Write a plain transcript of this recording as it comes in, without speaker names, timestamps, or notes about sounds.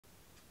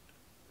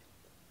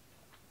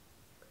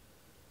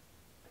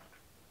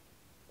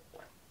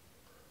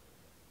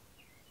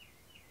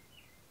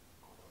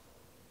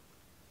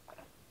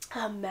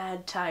I'm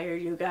mad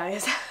tired, you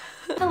guys.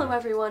 Hello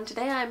everyone,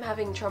 today I'm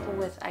having trouble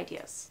with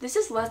ideas. This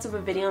is less of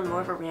a video and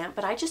more of a rant,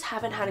 but I just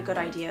haven't had a good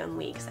idea in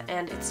weeks,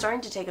 and it's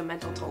starting to take a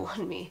mental toll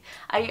on me.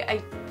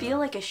 I feel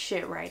like a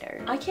shit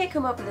writer. I can't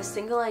come up with a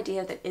single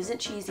idea that isn't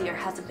cheesy or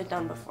hasn't been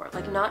done before,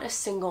 like not a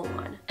single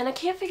one. And I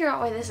can't figure out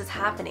why this is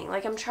happening.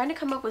 Like, I'm trying to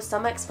come up with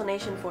some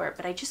explanation for it,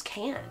 but I just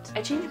can't.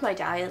 I changed my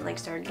diet and like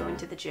started going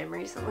to the gym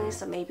recently,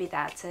 so maybe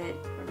that's it.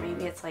 Or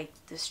maybe it's like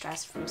the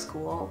stress from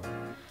school.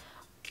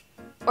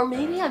 Or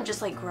maybe I'm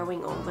just like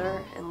growing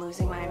older and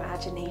losing my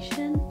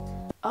imagination.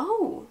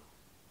 Oh,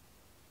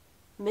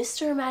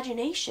 Mr.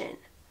 Imagination.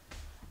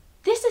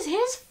 This is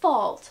his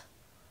fault.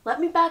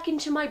 Let me back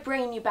into my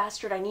brain, you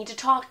bastard. I need to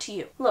talk to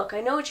you. Look, I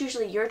know it's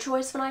usually your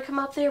choice when I come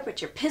up there,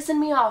 but you're pissing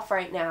me off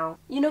right now.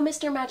 You know,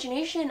 Mr.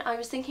 Imagination, I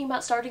was thinking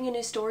about starting a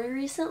new story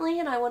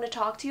recently and I want to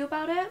talk to you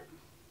about it.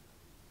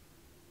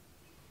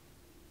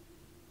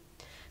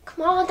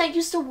 Come on, that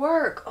used to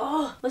work.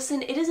 Oh,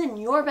 listen, it is in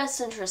your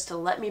best interest to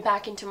let me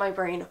back into my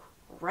brain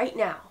right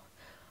now.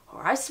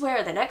 Or I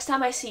swear the next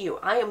time I see you,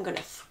 I am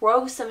gonna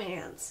throw some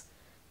hands.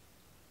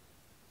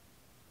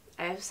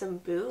 I have some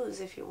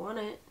booze if you want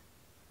it.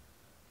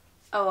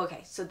 Oh,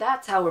 okay, so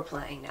that's how we're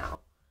playing now.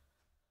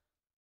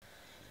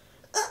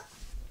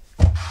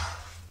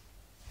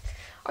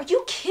 Are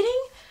you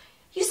kidding?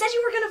 You said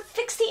you were gonna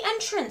fix the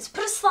entrance.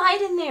 Put a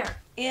slide in there.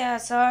 Yeah,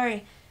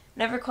 sorry.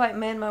 Never quite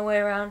made my way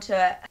around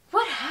to it.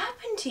 What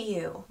happened to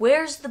you?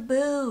 Where's the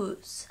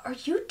booze? Are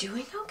you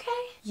doing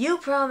okay? You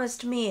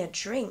promised me a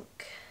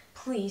drink.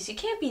 Please, you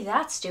can't be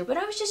that stupid.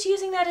 I was just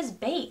using that as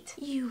bait.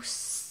 You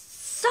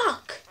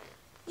suck.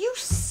 You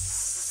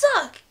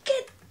suck.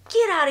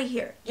 Get out of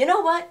here. You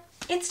know what?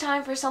 It's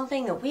time for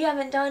something that we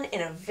haven't done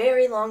in a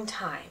very long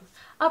time.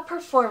 A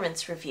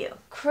performance review.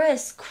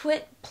 Chris,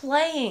 quit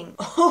playing.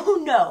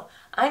 Oh no,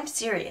 I'm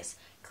serious.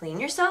 Clean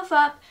yourself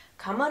up,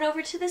 come on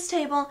over to this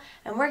table,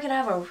 and we're gonna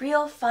have a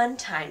real fun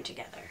time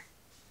together.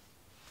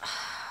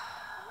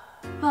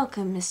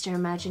 Welcome, Mr.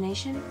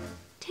 Imagination.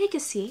 Take a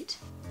seat.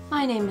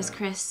 My name is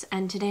Chris,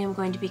 and today I'm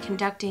going to be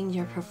conducting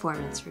your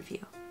performance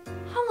review.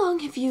 How long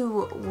have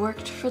you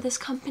worked for this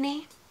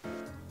company?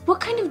 What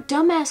kind of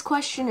dumbass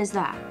question is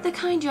that? The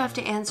kind you have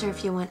to answer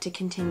if you want to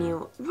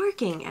continue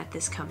working at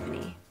this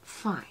company.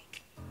 Fine.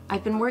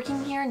 I've been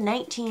working here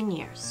 19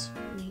 years.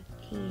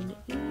 19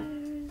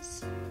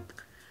 years.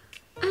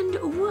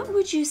 And what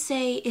would you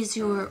say is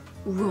your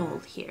role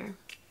here?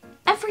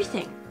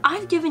 Everything.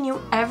 I've given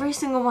you every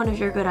single one of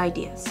your good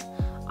ideas.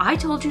 I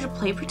told you to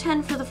play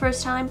pretend for the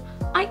first time.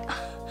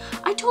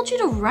 I told you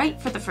to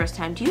write for the first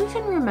time. Do you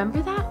even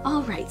remember that?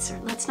 All right, sir,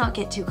 let's not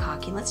get too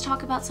cocky. Let's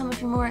talk about some of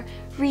your more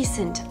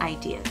recent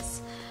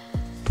ideas.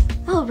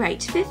 All right,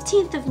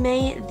 15th of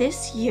May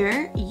this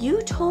year,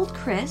 you told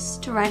Chris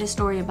to write a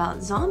story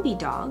about zombie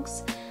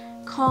dogs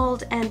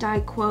called, and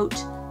I quote,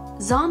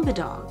 Zombie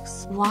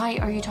Dogs. Why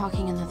are you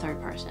talking in the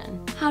third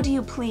person? How do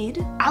you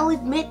plead? I'll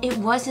admit it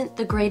wasn't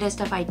the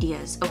greatest of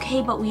ideas,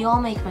 okay? But we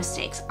all make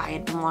mistakes. I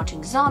had been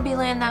watching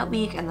Zombieland that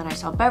week, and then I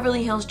saw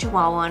Beverly Hills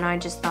Chihuahua, and I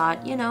just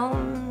thought, you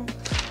know...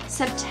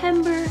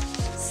 September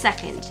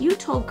 2nd, you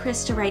told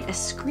Chris to write a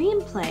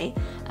screenplay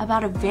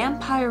about a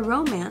vampire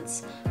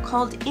romance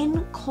called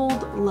In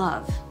Cold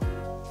Love,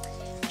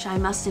 which I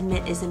must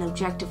admit is an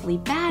objectively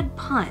bad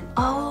pun.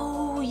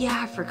 Oh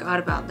yeah, I forgot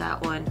about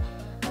that one.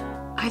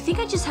 I think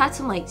I just had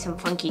some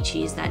funky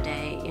cheese that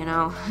day, you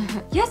know?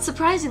 Yet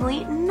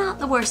surprisingly, not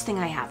the worst thing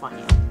I have on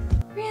you.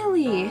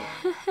 Really?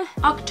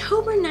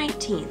 October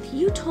 19th,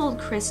 you told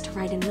Chris to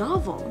write a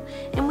novel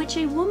in which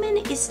a woman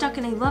is stuck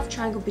in a love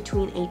triangle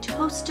between a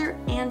toaster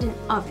and an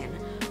oven,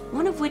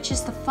 one of which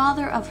is the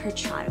father of her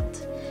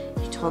child.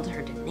 You told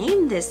her to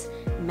name this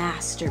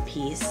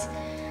masterpiece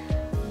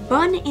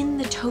Bun in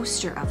the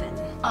Toaster Oven.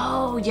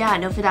 Oh yeah,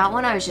 no, for that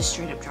one I was just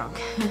straight up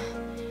drunk.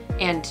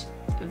 And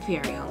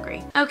very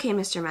hungry. Okay,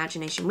 Mr.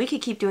 Imagination, we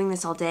could keep doing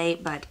this all day,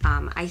 but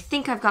I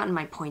think I've gotten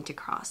my point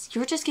across.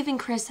 You're just giving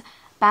Chris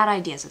bad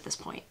ideas at this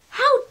point.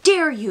 How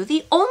dare you?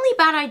 The only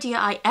bad idea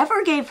I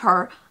ever gave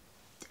her,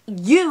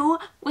 you,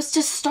 was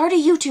to start a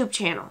YouTube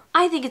channel.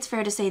 I think it's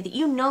fair to say that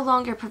you no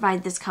longer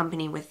provide this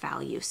company with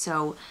value,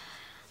 so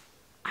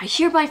I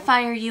hereby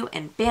fire you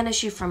and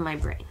banish you from my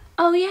brain.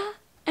 Oh yeah?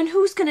 And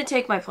who's gonna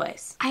take my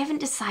place? I haven't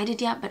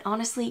decided yet, but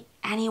honestly,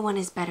 anyone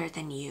is better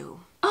than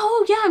you.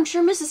 Oh yeah, I'm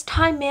sure Mrs.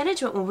 Time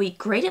Management will be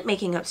great at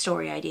making up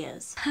story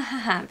ideas.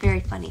 Hahaha, very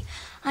funny.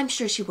 I'm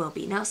sure she will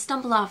be. Now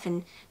stumble off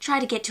and try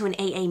to get to an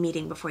AA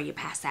meeting before you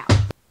pass out.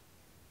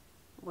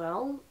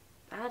 Well,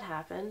 that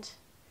happened.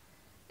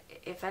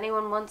 If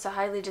anyone wants a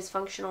highly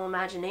dysfunctional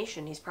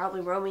imagination, he's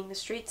probably roaming the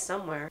streets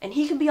somewhere. And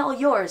he can be all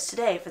yours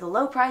today for the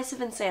low price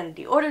of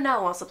insanity. Order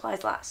now while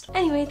supplies last.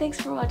 Anyway,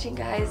 thanks for watching,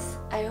 guys.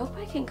 I hope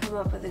I can come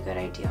up with a good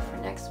idea for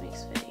next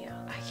week's video.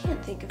 I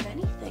can't think of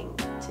anything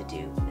to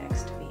do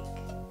next week.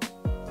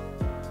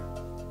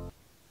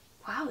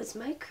 Wow, is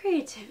my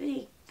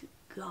creativity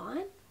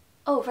gone?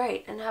 Oh,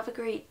 right, and have a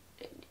great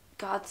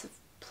Gods of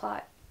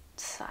Plot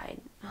side.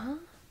 Huh?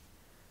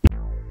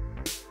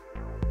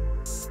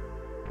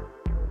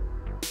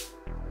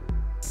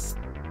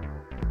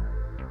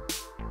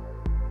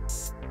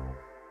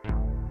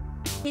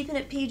 Keeping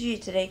it PG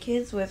today,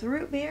 kids, with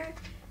root beer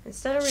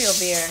instead of real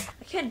beer.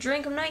 I can't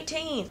drink, I'm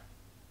 19.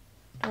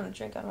 I want to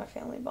drink out of my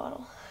family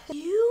bottle.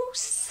 You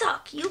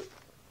suck. You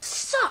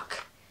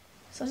suck.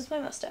 So does my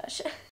mustache.